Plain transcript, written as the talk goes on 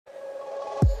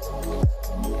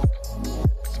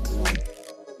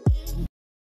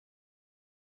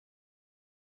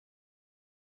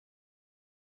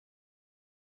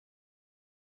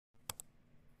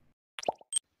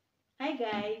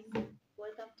guys,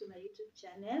 welcome to my YouTube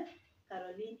channel.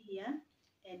 Karol Lynne here,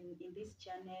 and in this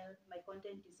channel my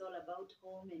content is all about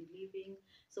home and living.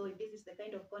 So if this is the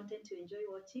kind of content you enjoy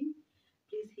watching,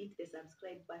 please hit the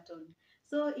subscribe button.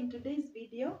 So in today's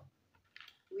video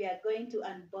we are going to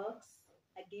unbox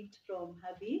a gift from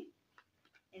hubby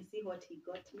and see what he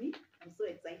got me. I'm so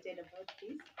excited about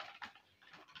this.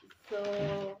 So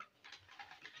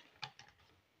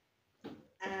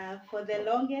for the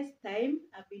longest time,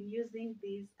 I've been using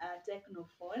this Techno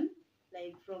phone,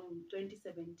 like from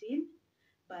 2017,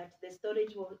 but the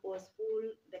storage was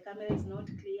full, the camera is not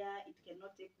clear, it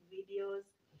cannot take videos.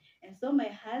 And so my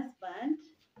husband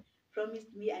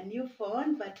promised me a new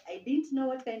phone, but I didn't know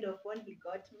what kind of phone he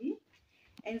got me.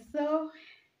 And so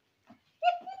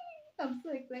I'm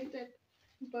so excited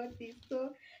about this.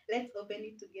 So let's open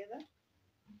it together.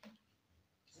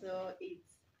 So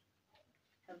it's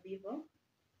a Vivo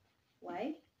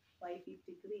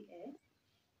Y53S.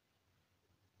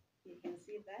 You can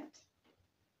see that.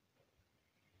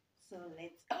 So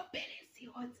let's open and see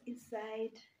what's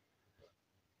inside.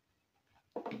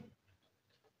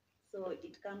 So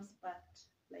it comes packed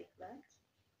like that.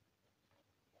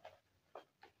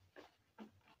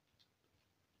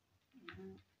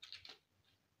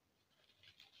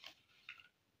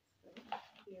 So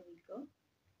here we go.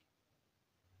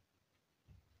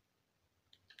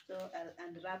 So I'll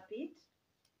unwrap it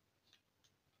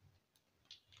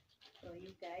for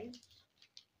you guys.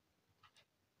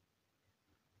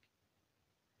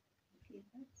 See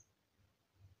that?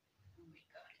 Oh my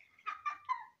god.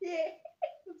 Yeah,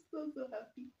 I'm so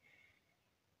happy.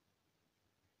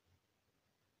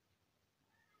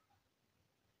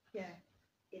 Yeah,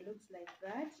 it looks like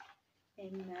that.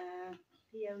 And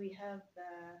here we have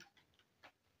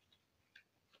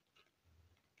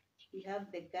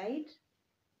the guide,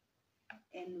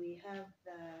 and we have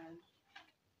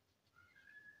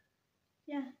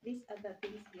these other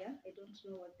things here. I don't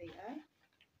know what they are.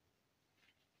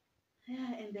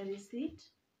 Yeah, and the receipt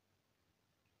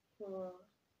for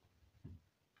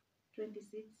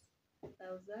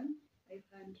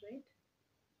 26,500.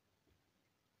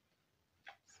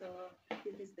 So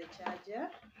this is the charger.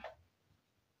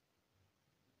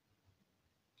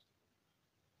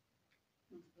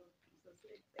 I'm so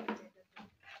excited about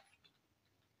that.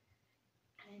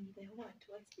 And the what's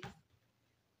this?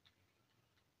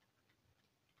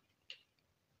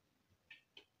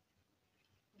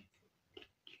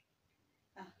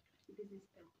 This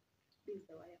is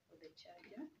the wire for the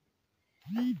charger.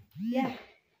 Yeah.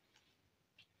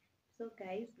 So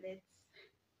guys, let's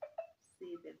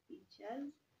see the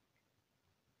features.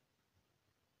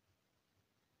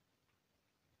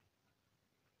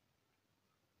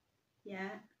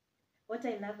 Yeah, what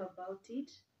I love about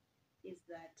it is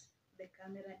that the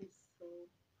camera is so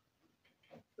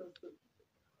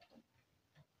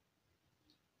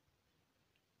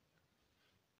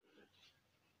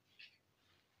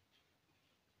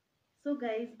So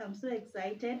guys, I'm so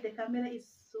excited. The camera is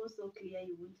so clear,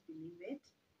 you won't believe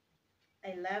it.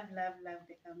 I love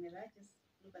the camera. Just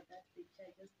look at that picture.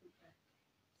 I just took a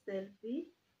selfie.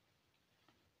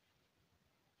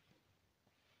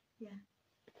 Yeah,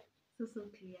 so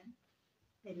clear.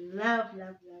 I love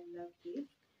this.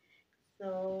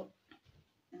 So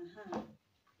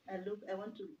I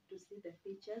want to see the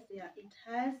features. Yeah, it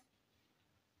has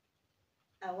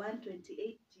a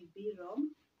 128 GB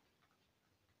ROM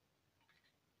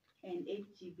and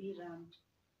 8 GB RAM.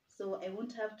 So I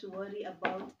won't have to worry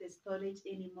about the storage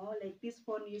anymore. Like this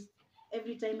phone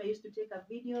every time I used to take a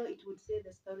video, it would say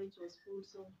the storage was full,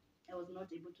 so I was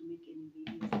not able to make any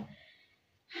videos.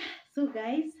 So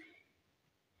guys,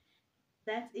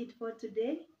 that's it for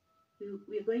today.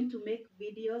 We're going to make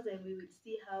videos and we will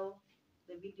see how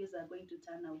the videos are going to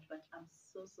turn out, but I'm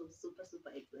so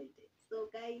super excited. So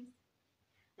guys,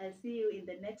 I'll see you in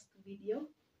the next video.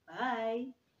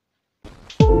 Bye.